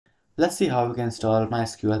Let's see how we can install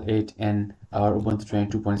MySQL 8 in our Ubuntu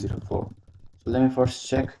 22.04. So let me first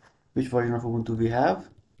check which version of Ubuntu we have.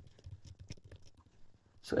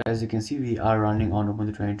 So as you can see, we are running on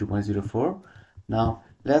Ubuntu 22.04. Now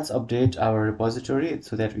let's update our repository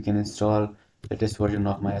so that we can install the latest version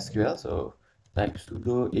of MySQL. So type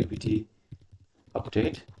sudo apt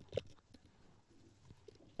update,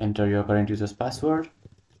 enter your current user's password.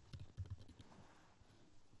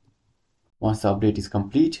 Once the update is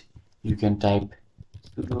complete, you can type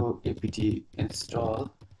sudo apt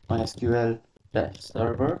install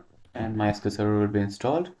mysql-server and MySQL server will be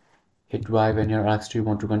installed. Hit Y when you're asked you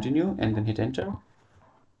want to continue and then hit enter.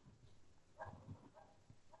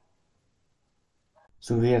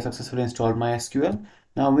 So we have successfully installed MySQL.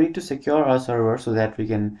 Now we need to secure our server so that we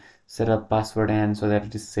can set up password and so that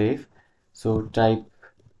it is safe. So type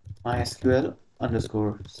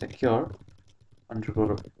MySQL_secure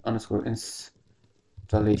underscore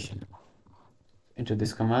installation. Enter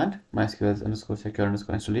this command, MySQL_secure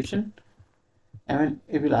installation, and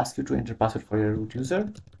it will ask you to enter password for your root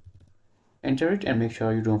user. Enter it and make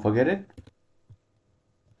sure you don't forget it.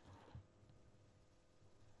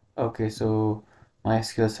 Okay, so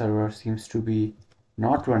MySQL server seems to be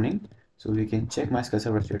not running, so we can check MySQL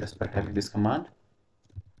server status by typing this command.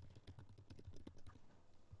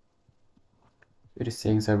 It is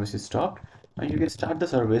saying service is stopped. Now you can start the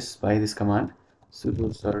service by this command,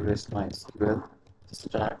 sudo service MySQL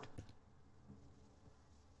start.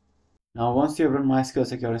 Now once you have run MySQL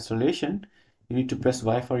secure installation, you need to press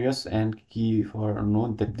Y for yes and key for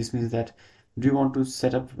no. That this means that do you want to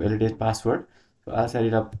set up validate password. So I'll set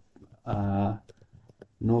it up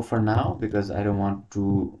no for now because I don't want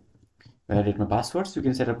to validate my passwords. You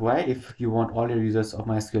can set up Y if you want all your users of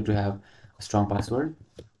MySQL to have a strong password.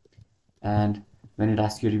 And when it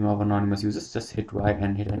asks you to remove anonymous users, just hit Y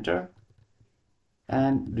and hit enter.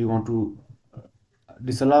 And do you want to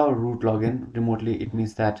disallow root login remotely? It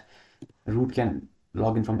means that root can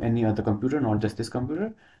log in from any other computer, not just this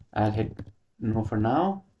computer. I'll hit no for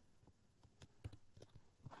now.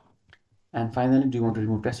 And finally, do you want to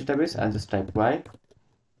remove test database? I'll just type Y.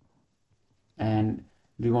 And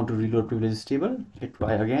do you want to reload privileges table? Hit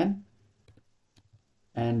Y again.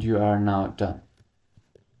 And you are now done.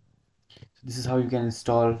 So this is how you can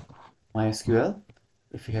install MySQL.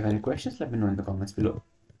 If you have any questions, let me know in the comments below.